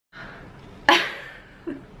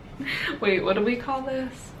Wait, what do we call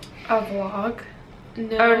this? A vlog?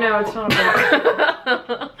 No. Oh no, it's not a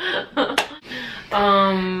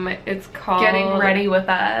vlog. It's called Getting Ready with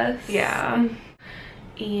Us. Yeah.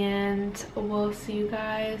 And we'll see you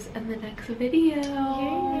guys in the next video.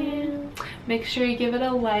 Yeah. Make sure you give it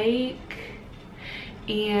a like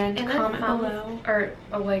and comment below. Or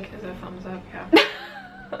a like is a thumbs up, yeah.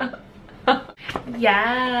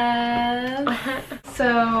 Yes. So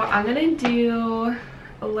I'm gonna do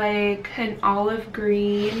like an olive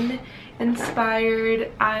green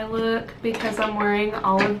inspired eye look because I'm wearing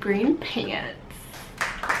olive green pants.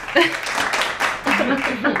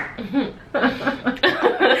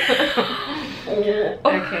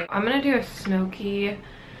 Okay, I'm gonna do a smoky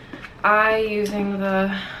eye using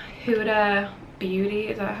the Huda Beauty.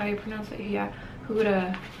 Is that how you pronounce it? Yeah,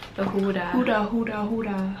 Huda. The Huda.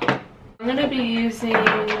 Huda. I'm gonna be using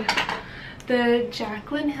the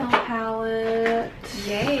Jaclyn Hill palette.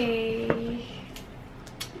 Yay.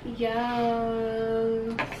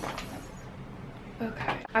 Yes.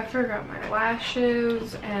 Okay, I forgot my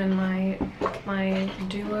lashes and my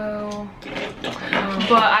duo.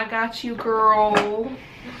 But I got you, girl.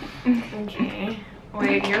 Okay.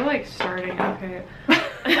 Wait, you're like starting. Okay.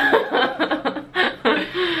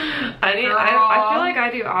 I feel like I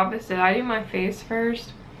do opposite. I do my face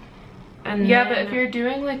first. And yeah, then, but if you're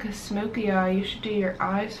doing like a smoky eye, you should do your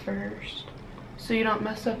eyes first, so you don't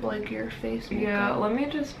mess up like your face makeup. yeah, let me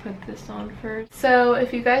just put this on first. So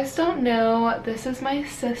if you guys don't know, this is my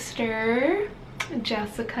sister,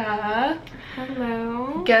 Jessica.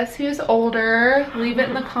 Hello. Guess who's older? Leave it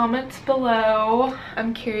in the comments below.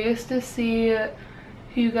 I'm curious to see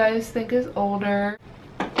who you guys think is older.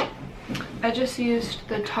 I just used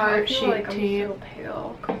the Tarte Shape like Tape. I'm so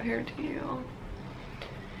pale compared to you.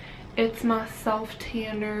 It's my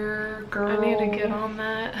self-tanner, girl. I need to get on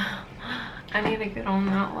that. I need to get on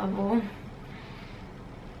that level.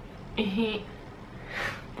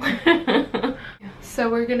 So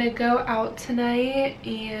we're gonna go out tonight,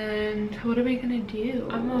 and what are we gonna do?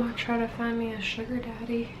 I'm gonna try to find me a sugar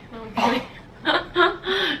daddy. No, I'm kidding.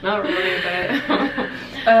 Not really, but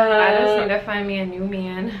I just need to find me a new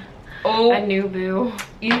man. Oh, a new boo.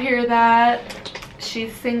 you hear that?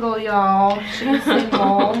 She's single, y'all. She's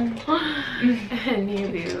single. A new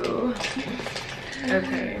boo.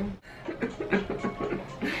 Okay.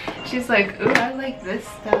 She's like, ooh, I like this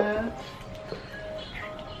stuff.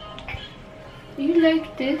 You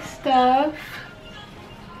like this stuff?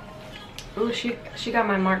 Ooh, she got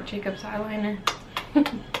my Marc Jacobs eyeliner.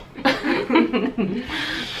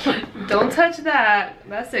 Don't touch that.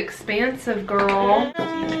 That's expansive, girl.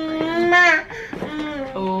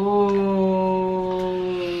 Oh.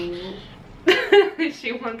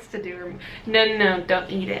 She wants to do her. No, don't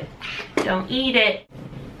eat it. Don't eat it.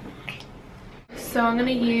 So I'm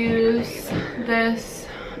gonna use this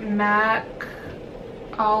MAC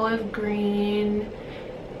olive green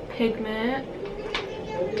pigment.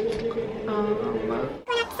 Going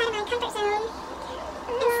outside of my comfort zone.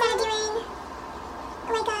 Instead of doing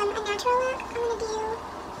like a natural look, I'm gonna do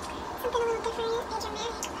something a little different and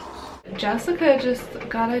dramatic. Jessica just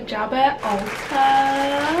got a job at Ulta.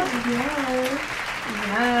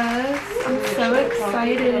 Yes. I'm so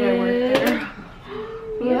excited.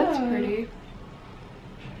 Ooh, that's pretty.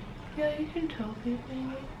 Yeah, you can tell people.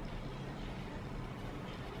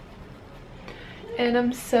 And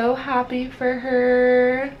I'm so happy for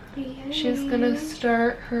her. Yay. She's gonna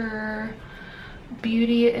start her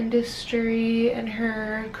beauty industry and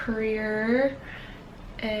her career,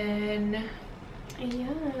 and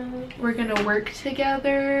Yeah. we're gonna work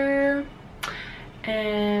together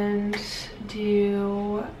and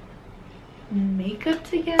do makeup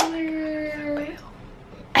together.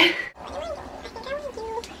 I think I want to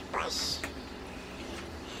do blush.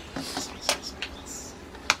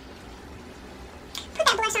 Put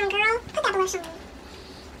that blush on, girl. Put that blush on.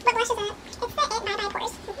 What blush is that? It's the It by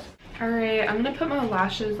Pores. Alright, I'm gonna put my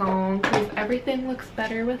lashes on because everything looks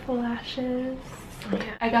better with lashes.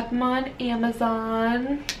 Yeah. I got them on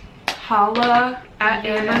Amazon. Holla at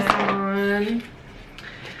Amazon.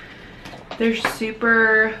 They're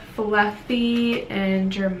super fluffy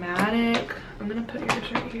and dramatic. I'm gonna put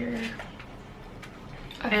yours right here.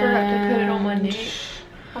 I forgot to put it on my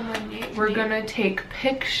nape. We're gonna take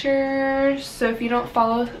pictures. So if you don't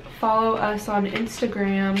follow us on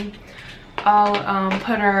Instagram, I'll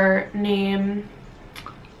put our name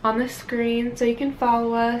on the screen so you can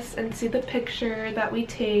follow us and see the picture that we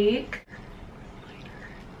take.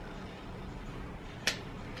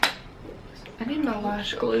 I need my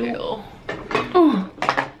lash glue. Oh.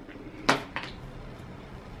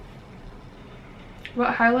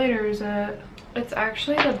 What highlighter is it? It's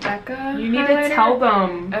actually the Becca You need highlighter. to tell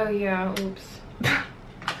them. Oh yeah, oops.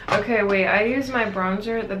 Okay, wait, I use my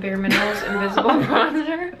bronzer, the Bare Minerals Invisible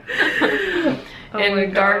Bronzer.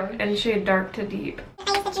 In dark, and shade dark to deep.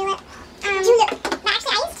 I use the Julep. Julep. But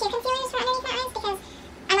actually, I use two concealers for underneath my eyes because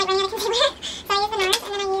I'm like running out of concealer. So I use the NARS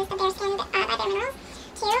and then I use the Bare Skin by Bare Minerals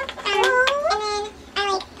too. And then I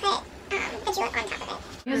like put the Julep on top of it.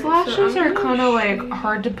 These lashes are kind of like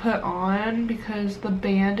hard to put on because the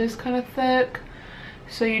band is kind of thick.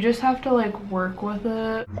 So you just have to like work with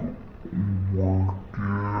it. Work it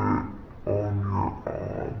on your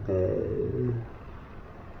eyeball.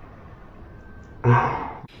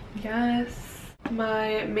 Yes,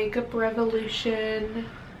 my Makeup Revolution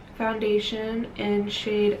foundation in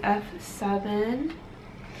shade F7.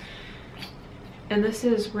 And this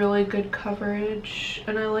is really good coverage.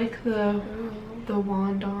 And I like the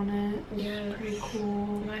wand on it. Yeah, it's pretty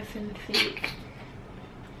cool. Nice and thick.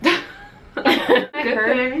 Good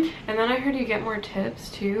thing. And then I heard you get more tips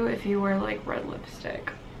too if you wear like red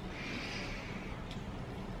lipstick.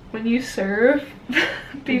 When you serve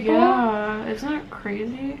people? Yeah, isn't that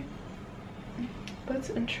crazy? That's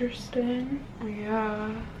interesting.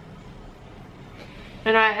 Yeah.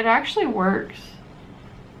 And it actually works.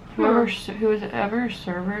 Who is ever a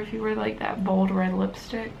server, if you wear like that bold red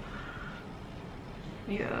lipstick.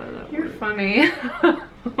 Yeah, You're funny.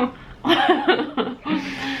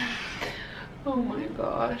 Oh my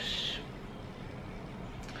gosh.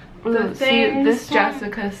 The things this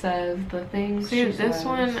Jessica says, the things See, she this says.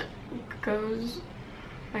 one goes,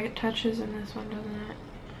 like it touches and this one doesn't.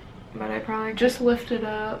 But I probably Just lift it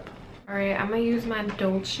up. Alright, I'm gonna use my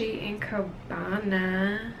Dolce &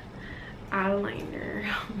 Gabbana eyeliner.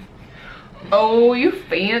 Oh, you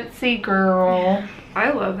fancy girl.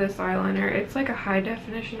 I love this eyeliner. It's like a high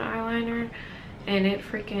definition eyeliner. And it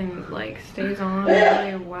freaking like stays on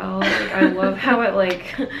really well. Like I love how it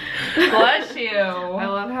like Bless you. I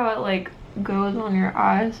love how it like goes on your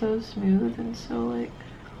eye so smooth and so like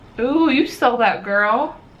Ooh, you sell that,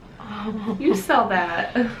 girl. You sell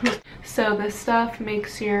that. So this stuff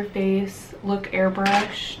makes your face look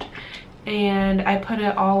airbrushed, and I put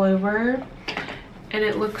it all over, and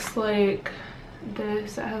it looks like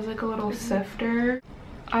this. It has like a little sifter.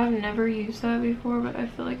 I've never used that before, but I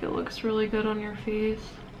feel like it looks really good on your face.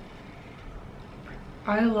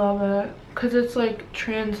 I love it because it's like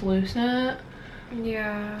translucent,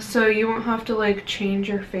 Yeah. so you won't have to like change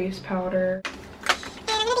your face powder. And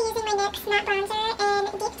I'm going to be using my NYX matte bronzer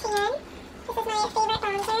in Deep Tan. This is my favorite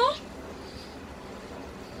bronzer.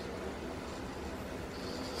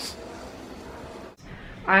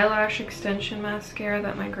 Eyelash extension mascara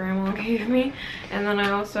that my grandma gave me, and then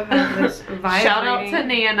I also have this vibrating. Shout out to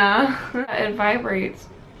Nana. It vibrates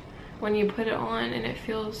when you put it on, and it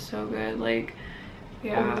feels so good. Like,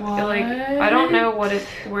 yeah, like I don't know what it's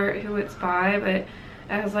who it's by, but it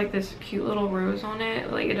has like this cute little rose on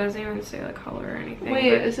it. Like it doesn't even say the color or anything.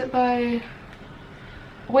 Wait, is it by?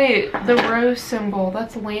 Wait, the rose symbol.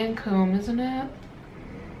 That's Lancome, isn't it?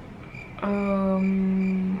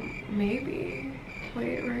 Maybe.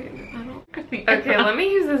 Wait, right? I don't. Okay, let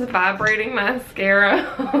me use this vibrating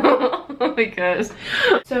mascara because.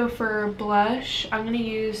 So for blush, I'm gonna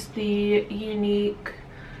use the Younique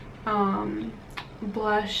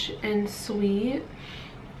blush in Sweet.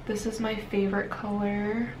 This is my favorite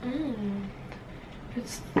color.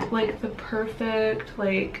 It's like the perfect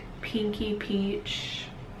like pinky peach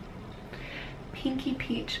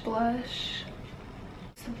blush.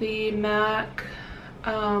 It's the MAC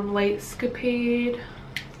Lightscapade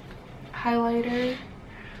highlighter.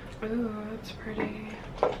 Ooh, that's pretty.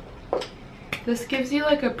 This gives you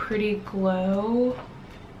like a pretty glow.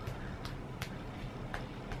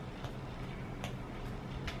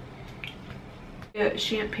 Get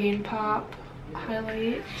Champagne Pop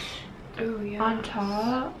highlight. Oh yeah. On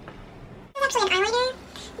top. This is actually an eyeliner,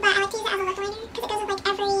 but I like to use it as a lip liner because it goes with like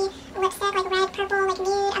every lipstick, like red, purple, like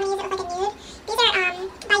nude. I'm gonna use it with like a nude. These are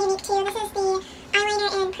by YOUNIQUE too. This is the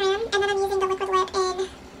eyeliner in Prim, and then I'm using the liquid lip in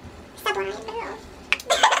Sublime.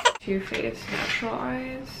 Too Faced Natural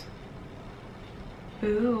Eyes.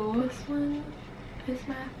 Ooh. This one is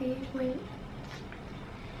my favorite.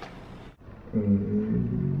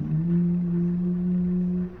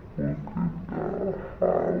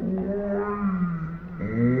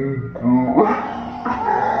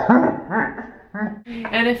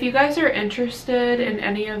 And if you guys are interested in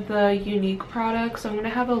any of the YOUNIQUE products, I'm going to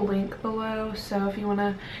have a link below, so if you want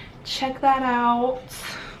to check that out.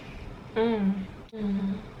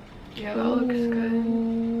 Yeah, that looks good.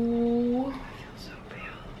 Ooh. I feel so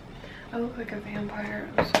pale. I look like a vampire.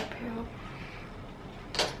 I'm so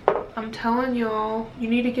pale. I'm telling y'all, you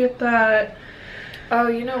need to get that Oh,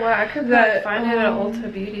 you know what? I could find it at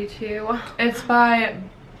Ulta Beauty too. It's by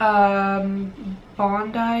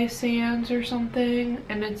Bondi Sands or something,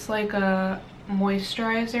 and it's like a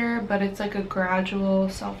moisturizer, but it's like a gradual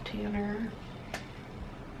self-tanner.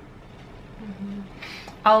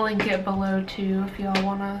 I'll link it below too if y'all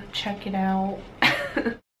want to check it out.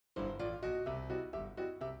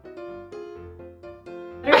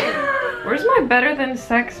 Where's my Better Than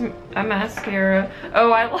Sex mascara?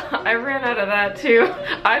 Oh, I ran out of that too.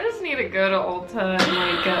 I just need to go to Ulta and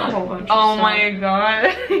like get a whole bunch of stuff. Oh my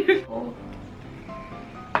god.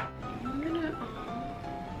 I'm gonna,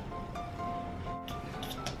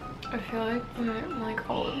 I feel like I'm like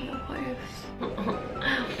all over the place.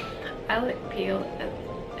 I like peel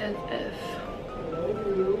as if.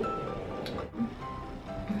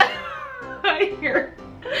 I hear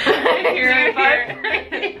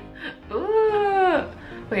it. Ooh.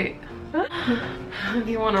 Wait. If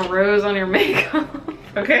you want a rose on your makeup.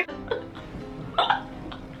 Okay.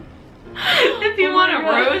 If you want a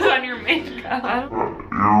rose on your makeup.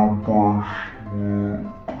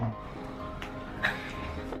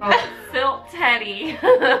 Oh, Silk Teddy.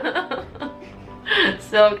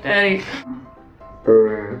 Silk Teddy.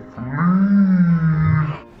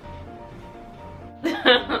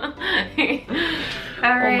 Alright,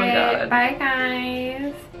 oh my god. Bye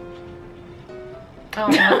guys. I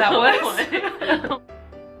don't know what that was.